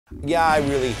Yeah, I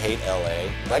really hate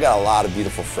LA. I got a lot of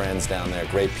beautiful friends down there,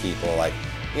 great people. Like,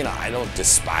 you know, I don't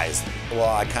despise them.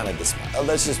 Well, I kind of despise,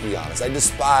 let's just be honest. I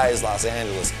despise Los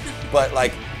Angeles, but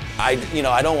like, I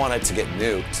don't want it to get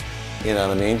nuked. You know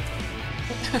what I mean?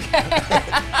 Okay.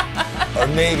 Or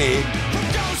maybe.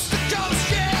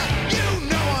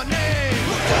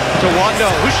 Tawando,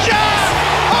 who shot?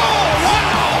 Oh,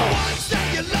 wow!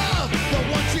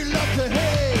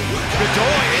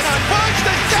 Godoy in on punch,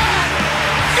 the shot!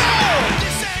 Go!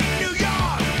 This ain't New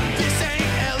York, this ain't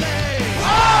LA.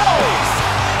 Oh!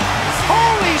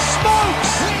 Holy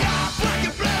smokes! We are black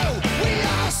and blue, we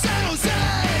are San Jose.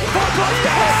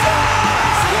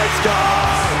 Let's go!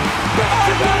 Back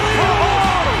to the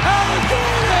home! Howard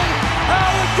Gordon!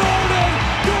 Howard Gordon!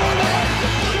 Gordon!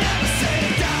 We'll never say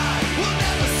die, we'll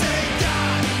never say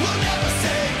die, we'll never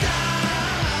say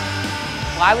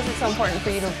die. Why was it so important for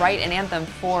you to write an anthem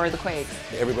for the Quakes?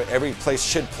 Every place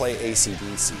should play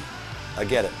AC/DC. I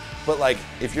get it. But like,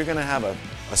 if you're gonna have a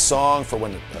song for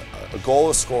when a goal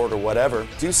is scored or whatever,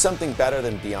 do something better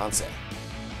than Beyonce.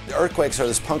 The Earthquakes are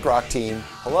this punk rock team.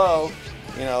 Hello,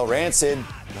 you know, Rancid,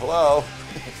 hello.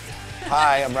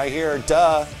 Hi, I'm right here,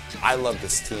 duh. I love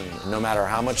this team. No matter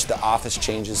how much the office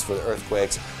changes for the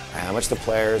Earthquakes, or how much the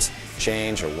players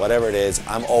change or whatever it is,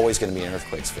 I'm always gonna be an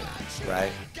Earthquakes fan,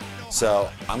 right? So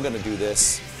I'm gonna do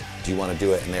this. Do you wanna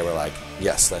do it? And they were like,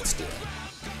 yes, let's do it.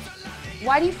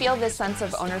 Why do you feel this sense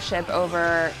of ownership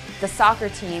over the soccer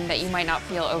team that you might not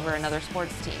feel over another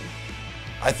sports team?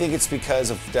 I think it's because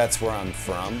of that's where I'm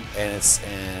from, and it's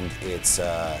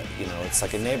you know, it's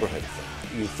like a neighborhood thing.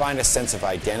 You find a sense of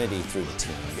identity through the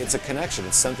team. It's a connection.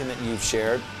 It's something that you've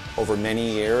shared over many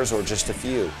years or just a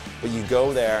few. But you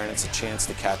go there and it's a chance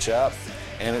to catch up,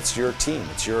 and it's your team.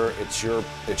 It's your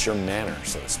manor,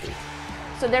 so to speak.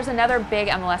 So there's another big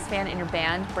MLS fan in your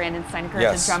band, Brandon Steinecker,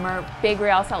 Yes. the drummer, big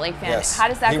Real Salt Lake fan. Yes. How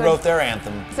does that He go? wrote their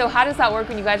anthem. So how does that work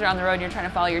when you guys are on the road and you're trying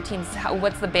to follow your teams?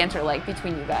 What's the banter like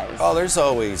between you guys? Oh, there's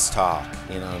always talk,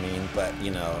 you know what I mean? But, you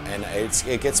know, and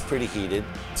it gets pretty heated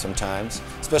sometimes,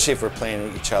 especially if we're playing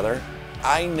with each other.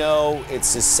 I know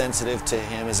it's as sensitive to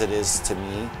him as it is to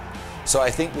me, so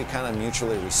I think we kind of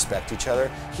mutually respect each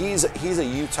other. He's a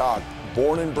Utah,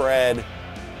 born and bred,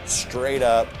 straight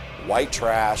up, white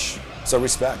trash, so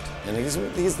respect. And he's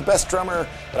the best drummer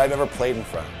that I've ever played in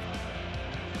front of.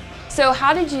 So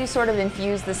how did you sort of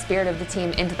infuse the spirit of the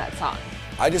team into that song?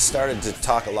 I just started to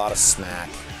talk a lot of smack.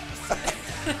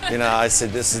 You know, I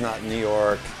said, this is not New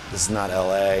York, this is not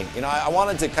LA. You know, I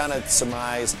wanted to kind of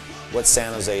surmise what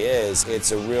San Jose is.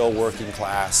 It's a real working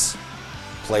class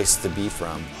place to be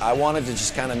from. I wanted to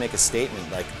just kind of make a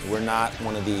statement, like, we're not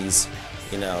one of these,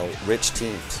 you know, rich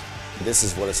teams. This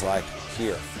is what it's like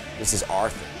here. This is our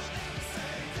thing.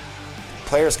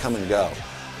 Players come and go.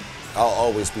 I'll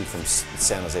always be from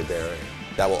San Jose Bay Area.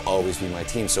 That will always be my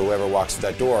team. So whoever walks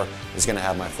through that door is going to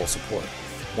have my full support.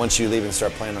 Once you leave and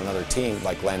start playing on another team,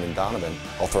 like Landon Donovan,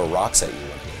 I'll throw rocks at you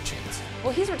when I get a chance.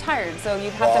 Well, he's retired, so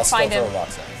you'd have to find him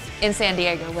in San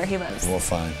Diego, where he lives. We'll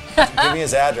find. Give me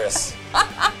his address.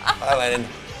 Hi, Landon.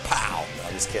 Pow. No,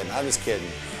 I'm just kidding. I'm just kidding.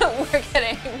 We're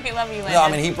kidding. We love you, Landon. No,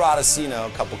 I mean, he brought us, you know,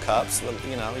 a couple cups.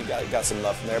 You know, he got some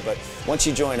love from there. But once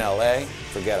you join LA,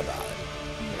 forget about it.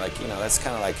 Like, you know, that's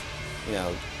kind of like, you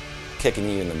know, kicking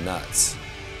you in the nuts.